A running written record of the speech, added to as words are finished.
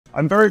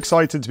I'm very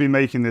excited to be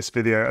making this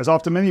video, as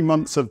after many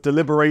months of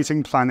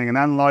deliberating, planning and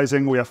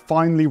analysing, we are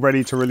finally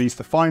ready to release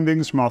the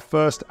findings from our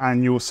first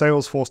annual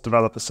Salesforce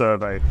Developer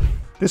Survey.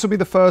 This will be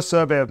the first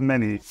survey of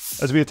many,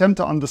 as we attempt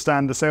to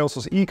understand the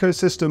Salesforce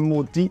ecosystem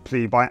more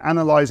deeply by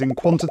analysing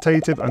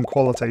quantitative and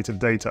qualitative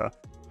data.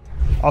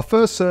 Our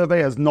first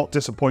survey has not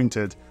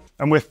disappointed,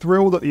 and we're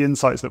thrilled at the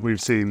insights that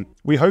we've seen.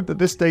 We hope that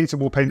this data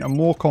will paint a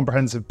more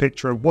comprehensive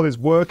picture of what is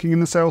working in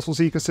the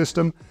Salesforce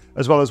ecosystem,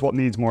 as well as what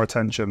needs more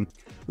attention.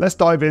 Let's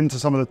dive into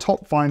some of the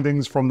top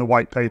findings from the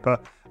white paper,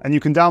 and you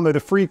can download a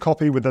free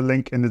copy with the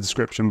link in the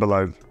description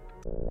below.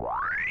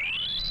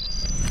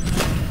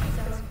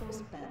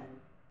 Salesforce Ben.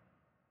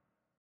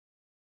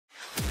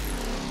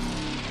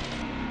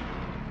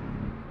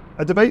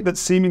 A debate that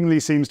seemingly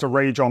seems to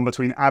rage on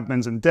between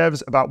admins and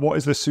devs about what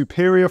is the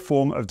superior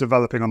form of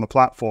developing on the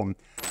platform.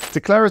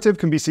 Declarative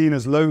can be seen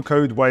as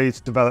low-code way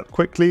to develop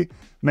quickly,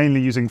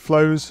 mainly using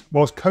flows,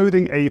 whilst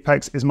coding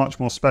Apex is much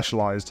more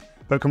specialized,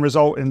 but can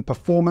result in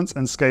performance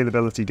and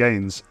scalability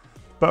gains.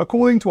 But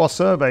according to our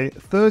survey,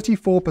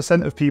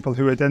 34% of people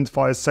who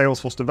identify as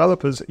Salesforce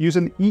developers use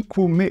an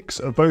equal mix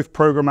of both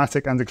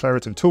programmatic and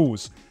declarative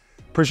tools,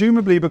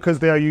 presumably because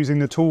they are using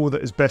the tool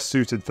that is best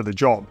suited for the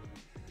job.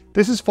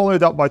 This is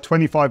followed up by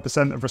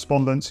 25% of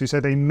respondents who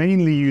say they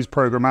mainly use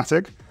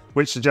programmatic,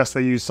 which suggests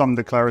they use some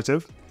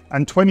declarative,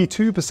 and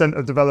 22%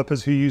 of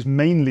developers who use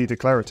mainly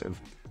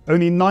declarative.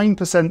 Only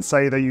 9%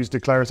 say they use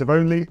declarative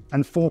only,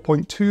 and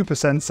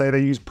 4.2% say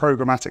they use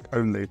programmatic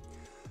only.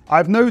 I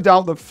have no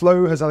doubt that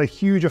flow has had a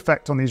huge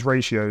effect on these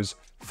ratios.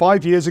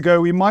 5 years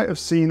ago, we might have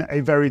seen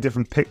a very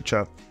different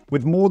picture,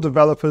 with more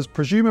developers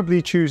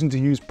presumably choosing to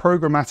use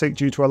programmatic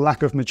due to a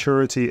lack of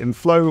maturity in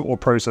flow or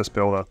process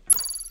builder.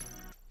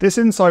 This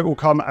insight will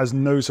come as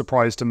no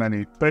surprise to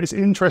many, but it's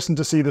interesting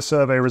to see the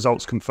survey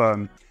results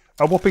confirm.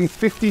 A whopping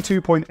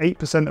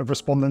 52.8% of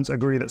respondents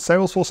agree that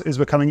Salesforce is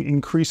becoming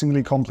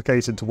increasingly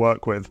complicated to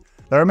work with.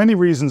 There are many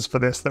reasons for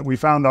this that we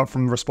found out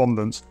from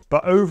respondents,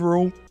 but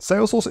overall,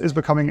 Salesforce is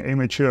becoming a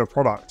mature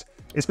product.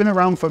 It's been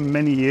around for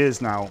many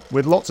years now,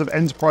 with lots of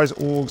enterprise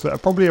orgs that are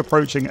probably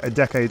approaching a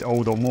decade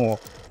old or more.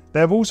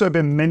 There have also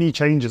been many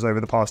changes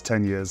over the past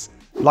 10 years.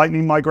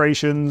 Lightning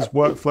migrations,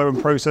 workflow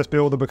and process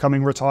builder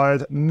becoming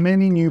retired,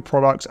 many new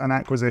products and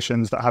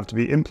acquisitions that have to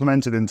be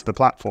implemented into the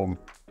platform.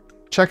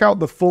 Check out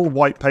the full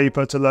white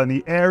paper to learn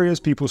the areas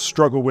people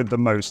struggle with the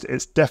most.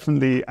 It's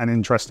definitely an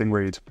interesting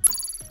read.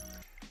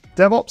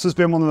 DevOps has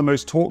been one of the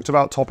most talked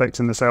about topics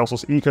in the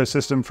Salesforce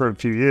ecosystem for a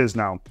few years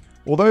now.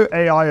 Although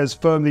AI has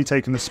firmly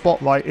taken the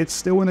spotlight, it's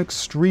still an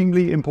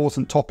extremely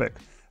important topic,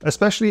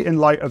 especially in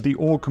light of the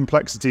org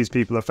complexities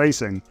people are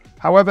facing.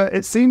 However,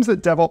 it seems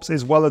that DevOps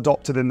is well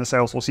adopted in the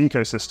Salesforce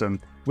ecosystem,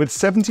 with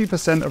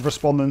 70% of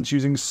respondents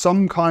using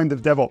some kind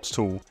of DevOps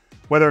tool,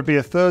 whether it be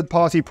a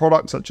third-party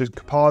product such as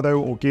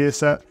Copado or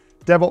Gearset,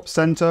 DevOps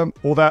Center,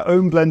 or their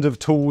own blend of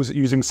tools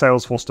using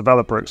Salesforce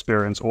Developer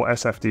Experience or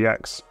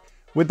SFDX.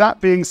 With that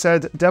being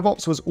said,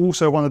 DevOps was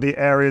also one of the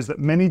areas that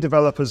many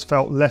developers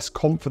felt less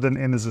confident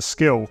in as a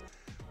skill,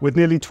 with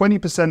nearly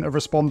 20% of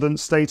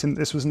respondents stating that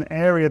this was an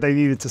area they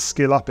needed to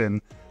skill up in.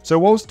 So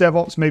whilst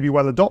DevOps may be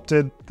well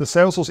adopted, the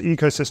Salesforce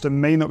ecosystem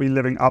may not be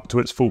living up to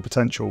its full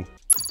potential.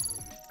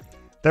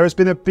 There has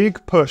been a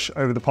big push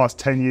over the past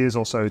 10 years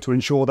or so to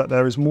ensure that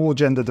there is more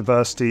gender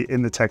diversity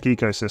in the tech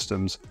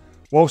ecosystems.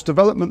 Whilst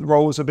development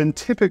roles have been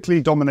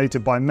typically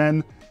dominated by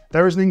men,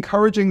 there is an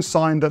encouraging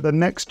sign that the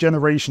next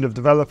generation of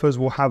developers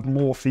will have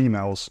more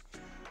females.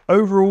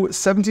 Overall,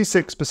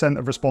 76%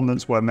 of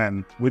respondents were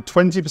men, with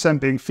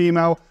 20% being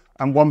female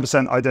and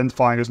 1%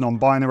 identifying as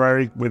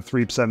non-binary, with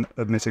 3%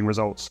 admitting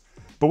results.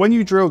 But when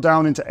you drill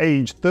down into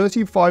age,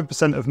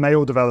 35% of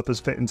male developers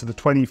fit into the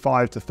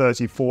 25 to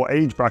 34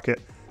 age bracket,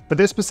 but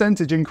this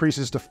percentage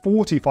increases to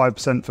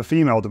 45% for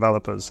female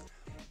developers.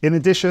 In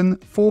addition,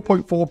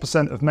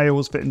 4.4% of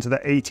males fit into the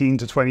 18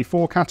 to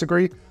 24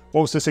 category,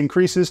 whilst this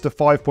increases to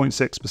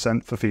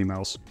 5.6% for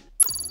females.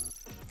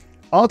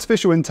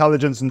 Artificial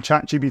intelligence and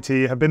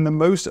ChatGPT have been the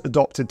most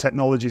adopted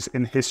technologies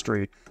in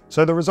history,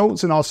 so the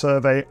results in our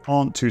survey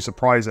aren't too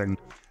surprising.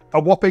 A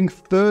whopping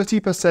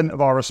 30% of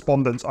our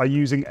respondents are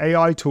using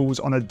AI tools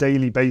on a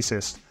daily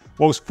basis,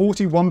 whilst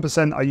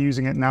 41% are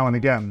using it now and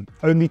again.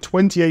 Only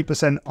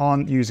 28%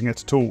 aren't using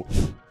it at all.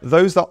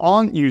 Those that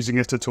aren't using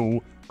it at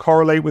all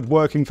correlate with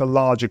working for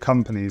larger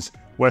companies,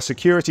 where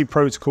security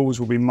protocols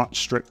will be much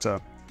stricter.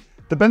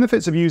 The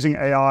benefits of using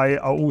AI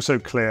are also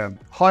clear: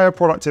 higher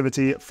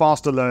productivity,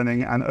 faster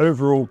learning, and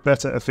overall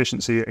better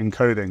efficiency in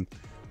coding.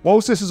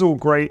 Whilst this is all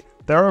great,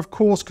 there are of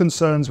course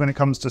concerns when it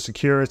comes to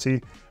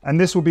security, and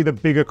this will be the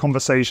bigger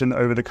conversation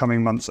over the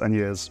coming months and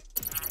years.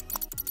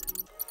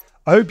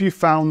 I hope you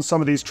found some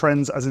of these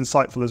trends as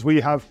insightful as we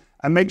have,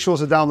 and make sure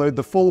to download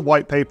the full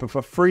white paper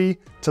for free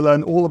to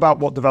learn all about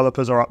what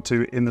developers are up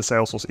to in the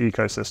Salesforce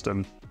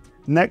ecosystem.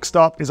 Next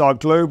up is our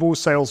global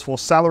Salesforce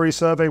salary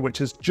survey, which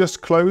has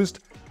just closed,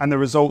 and the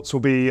results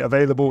will be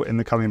available in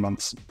the coming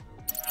months.